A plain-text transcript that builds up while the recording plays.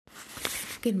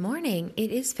Good morning. It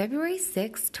is February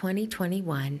 6,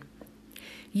 2021.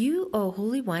 You, O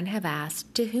Holy One, have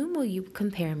asked, to whom will you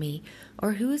compare me,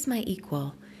 or who is my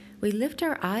equal? We lift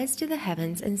our eyes to the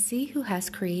heavens and see who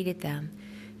has created them.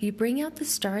 You bring out the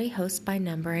starry host by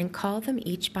number and call them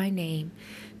each by name.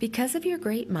 Because of your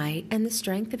great might and the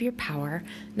strength of your power,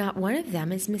 not one of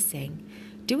them is missing.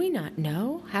 Do we not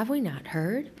know? Have we not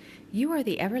heard? You are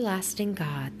the everlasting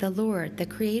God, the Lord, the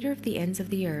creator of the ends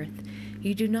of the earth.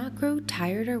 You do not grow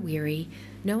tired or weary.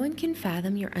 No one can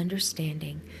fathom your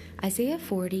understanding. Isaiah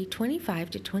 40,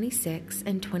 25-26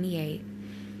 and 28.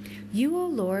 You, O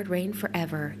Lord, reign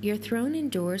forever. Your throne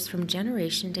endures from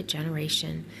generation to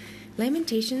generation.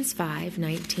 Lamentations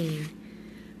 5:19.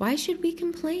 Why should we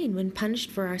complain when punished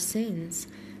for our sins?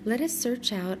 Let us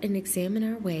search out and examine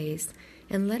our ways,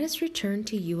 and let us return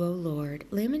to you, O Lord.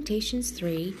 Lamentations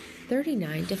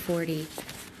 3:39-40.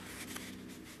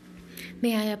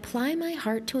 May I apply my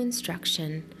heart to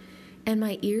instruction and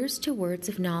my ears to words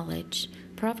of knowledge.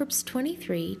 Proverbs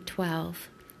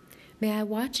 23:12. May I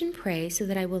watch and pray so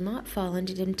that I will not fall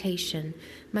into temptation.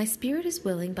 My spirit is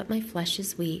willing, but my flesh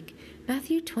is weak.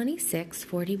 Matthew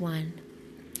 26:41.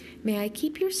 May I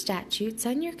keep your statutes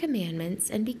and your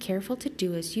commandments and be careful to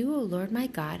do as you, O Lord my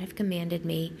God, have commanded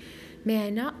me. May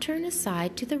I not turn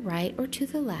aside to the right or to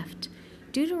the left.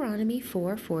 Deuteronomy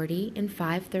 4:40 and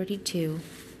 5:32.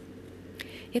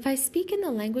 If I speak in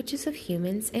the languages of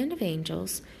humans and of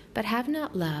angels, but have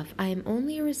not love, I am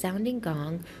only a resounding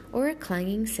gong or a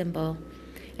clanging cymbal.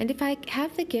 And if I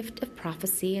have the gift of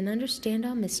prophecy and understand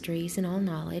all mysteries and all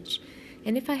knowledge,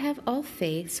 and if I have all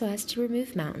faith so as to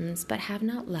remove mountains, but have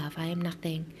not love, I am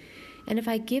nothing. And if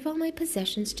I give all my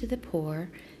possessions to the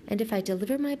poor, and if I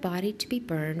deliver my body to be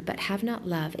burned, but have not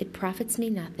love, it profits me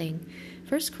nothing.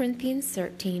 1 Corinthians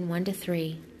 13,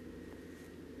 1-3.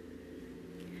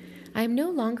 I am no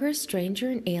longer a stranger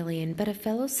and alien, but a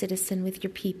fellow citizen with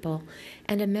your people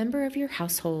and a member of your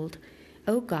household,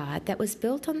 O God, that was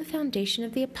built on the foundation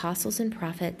of the apostles and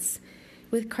prophets,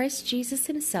 with Christ Jesus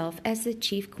himself as the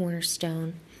chief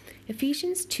cornerstone.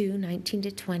 Ephesians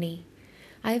 2:19-20.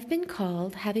 I have been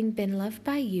called, having been loved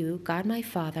by you, God my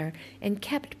Father, and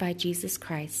kept by Jesus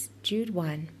Christ. Jude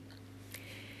 1.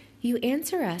 You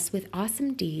answer us with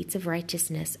awesome deeds of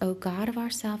righteousness, O God of our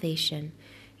salvation.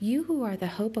 You who are the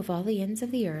hope of all the ends of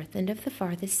the earth and of the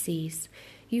farthest seas,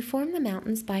 you formed the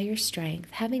mountains by your strength,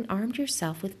 having armed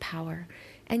yourself with power,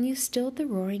 and you stilled the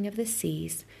roaring of the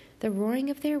seas, the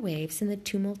roaring of their waves and the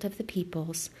tumult of the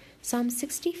peoples. Psalm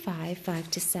 65,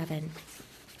 5-7.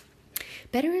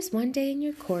 Better is one day in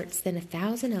your courts than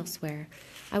 1,000 elsewhere.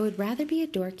 I would rather be a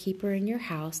doorkeeper in your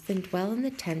house than dwell in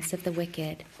the tents of the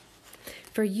wicked.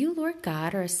 For you, Lord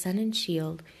God, are a sun and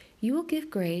shield. You will give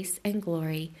grace and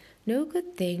glory. No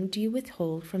good thing do you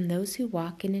withhold from those who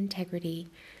walk in integrity.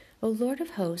 O Lord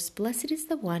of hosts, blessed is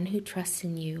the one who trusts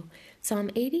in you.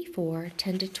 Psalm 84,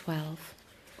 10-12.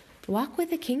 Walk with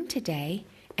the King today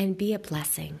and be a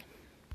blessing.